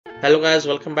Hello guys,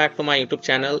 welcome back to my YouTube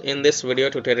channel. In this video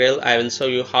tutorial, I will show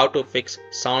you how to fix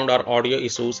sound or audio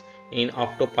issues in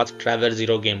OCTOPATH Traveler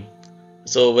 0 game.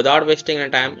 So without wasting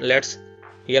any time, let's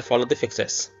here follow the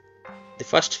fixes. The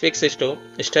first fix is to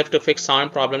step to fix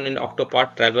sound problem in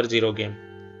OCTOPATH Traveler 0 game.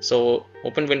 So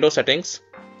open Windows settings.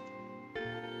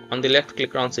 On the left,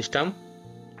 click on System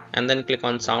and then click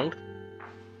on Sound.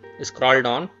 Scroll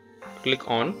down, click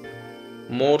on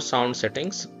More Sound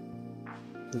Settings.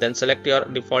 Then select your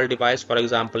default device, for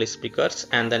example speakers,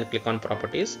 and then click on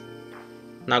Properties.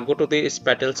 Now go to the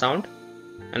spatial sound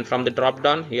and from the drop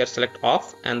down here select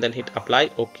off and then hit apply.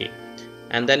 OK,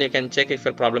 and then you can check if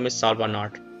your problem is solved or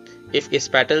not. If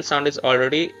spatial sound is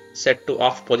already set to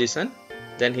off position,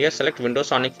 then here select Windows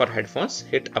Sonic for headphones,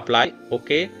 hit apply.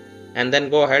 OK, and then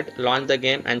go ahead, launch the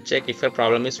game and check if your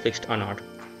problem is fixed or not.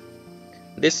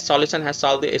 This solution has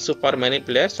solved the issue for many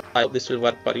players, so I hope this will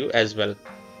work for you as well.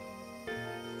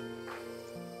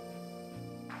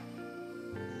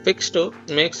 Fix 2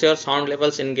 makes your sound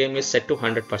levels in game is set to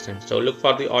 100%. So look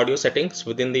for the audio settings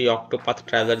within the OCTOPATH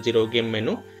Traveler 0 game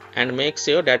menu and make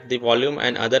sure that the volume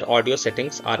and other audio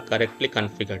settings are correctly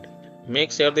configured.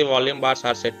 Make sure the volume bars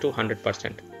are set to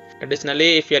 100%.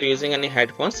 Additionally, if you are using any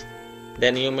headphones,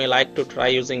 then you may like to try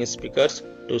using speakers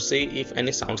to see if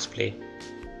any sounds play.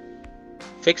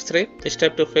 Fix 3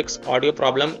 step to fix audio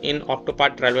problem in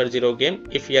OCTOPATH Traveler 0 game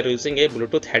if you are using a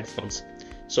Bluetooth headphones.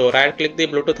 So right click the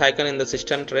Bluetooth icon in the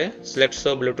system tray, select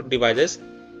show Bluetooth devices,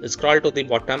 scroll to the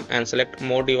bottom and select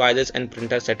more devices and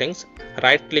printer settings.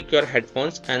 Right click your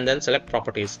headphones and then select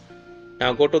properties.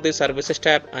 Now go to the services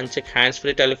tab and check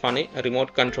hands-free telephony,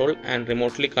 remote control and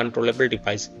remotely controllable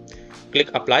device. Click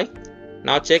apply.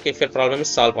 Now check if your problem is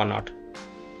solved or not.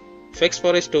 Fix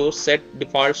 4 is to set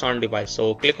default sound device.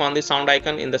 So click on the sound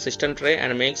icon in the system tray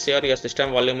and make sure your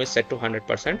system volume is set to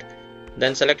 100%.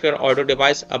 Then select your audio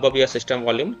device above your system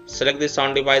volume. Select the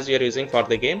sound device you are using for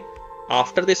the game.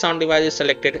 After the sound device is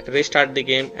selected, restart the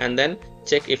game and then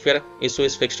check if your issue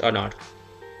is fixed or not.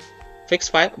 Fix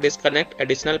 5. Disconnect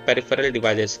additional peripheral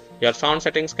devices. Your sound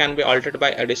settings can be altered by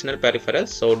additional peripherals,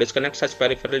 so disconnect such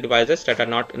peripheral devices that are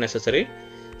not necessary,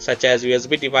 such as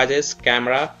USB devices,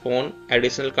 camera, phone,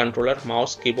 additional controller,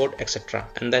 mouse, keyboard, etc.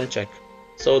 and then check.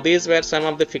 So these were some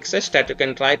of the fixes that you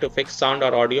can try to fix sound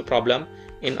or audio problem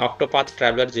in OCTOPATH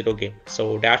Traveler 0 game.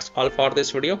 So that's all for this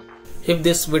video. If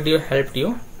this video helped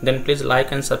you, then please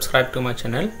like and subscribe to my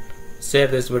channel, share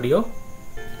this video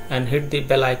and hit the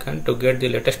bell icon to get the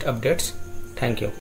latest updates. Thank you.